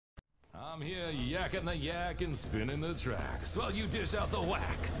I'm here yakking the yak and spinning the tracks while you dish out the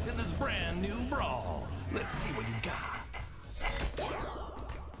wax in this brand new brawl. Let's see what you got.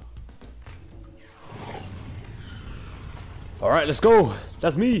 Alright, let's go.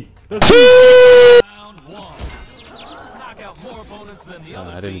 That's me. Round one. Knock out more opponents than the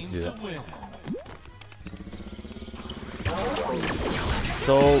other I didn't team do to that. win.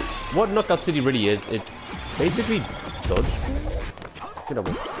 So, what Knockout City really is, it's basically dodge. Get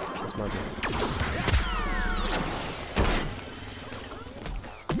over. That's my bad.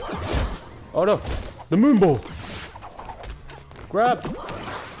 Oh no! The moon ball! Grab!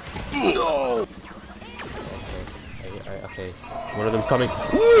 No! Okay. One of them's coming.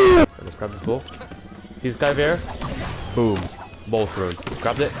 Let's grab this ball. See this guy there? Boom. Ball thrown.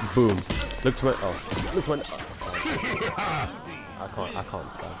 Grabs it. Boom. Look to my. Oh. Look to my. I can't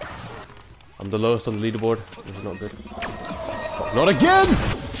spam. I'm the lowest on the leaderboard, which is not good. Oh, not again!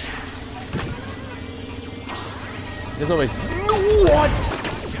 There's no way. What?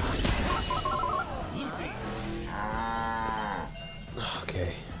 Okay.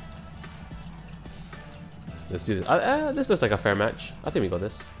 Let's do this. This looks like a fair match. I think we got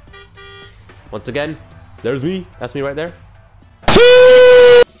this. Once again, there's me. That's me right there.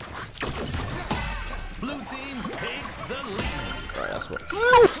 Blue team takes the lead. Alright, that's what.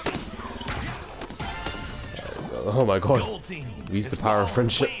 Oh my god. We use the power of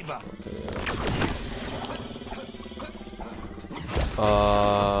friendship.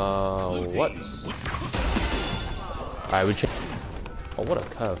 What? Alright, we check. Oh, what a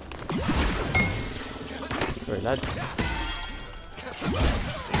curve. Sorry, lads.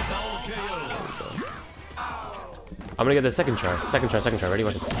 I'm gonna get the second try. Second try. Ready?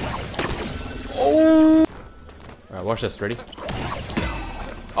 Watch this. Oh! Alright, watch this. Ready?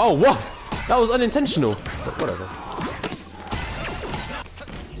 Oh, what? That was unintentional. But whatever.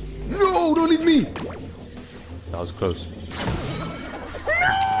 No, don't leave me! That was close.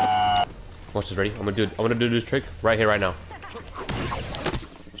 Watch this. Ready? I'm gonna do this trick right here, right now.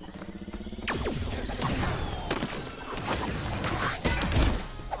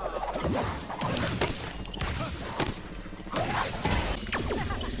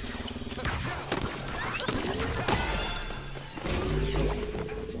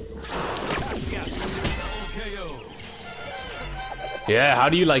 Yeah, how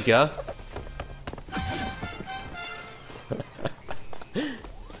do you like it?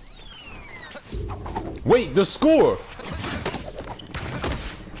 Wait, the score!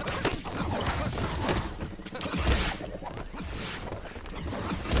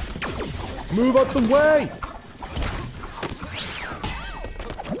 Move out the way!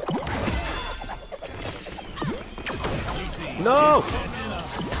 No!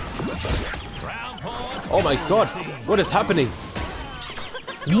 Oh my god, what is happening?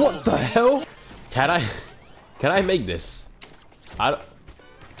 What the hell? Can I make this? I don't...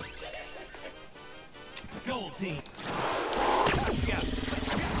 Gold team.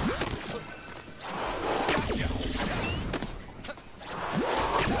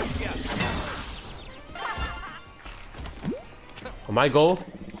 My goal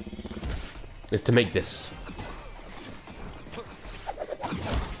is to make this.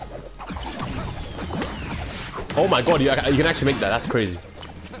 Oh my god, you can actually make that. That's crazy.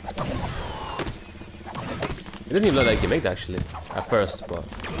 It doesn't even look like you can make that actually at first, but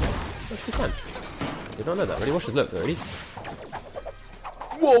yes, you can. You don't know that. Ready? Watch this. Look. Ready?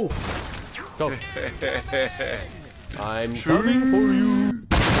 Whoa! Go. I'm coming for you.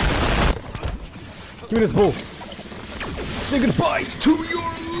 Give me this ball. Say goodbye to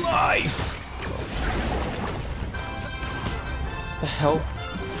your life. The hell?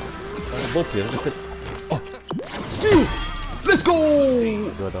 Oh, ball player. Just oh, steal! Let's go!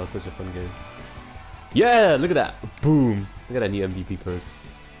 God, that was such a fun game. Yeah, look at that. Boom. Look at that new MVP pose.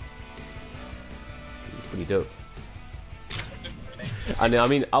 It's pretty dope. And I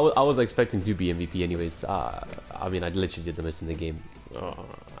mean, I was expecting to be MVP anyways. I mean, I literally did the most in the game. Oh,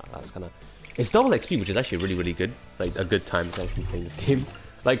 that's kind of... It's double XP, which is actually really good. Like, a good time to actually play this game.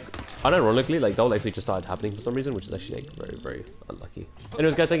 Like, unironically, like, double XP just started happening for some reason, which is actually, like, very unlucky.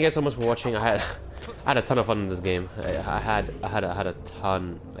 Anyways, guys, thank you guys so much for watching. I had a ton of fun in this game. I had a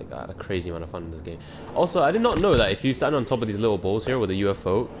ton, like, I had a crazy amount of fun in this game. Also, I did not know that if you stand on top of these little balls here with a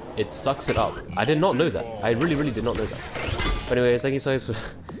UFO, it sucks it up. I did not know that. I really did not know that. But anyways, thank you so much for...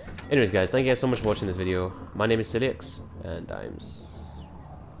 Anyways, guys, thank you guys so much for watching this video. My name is Siliux, and I'm...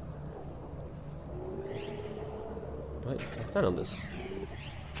 Wait, I stand on this.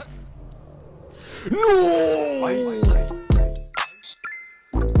 No!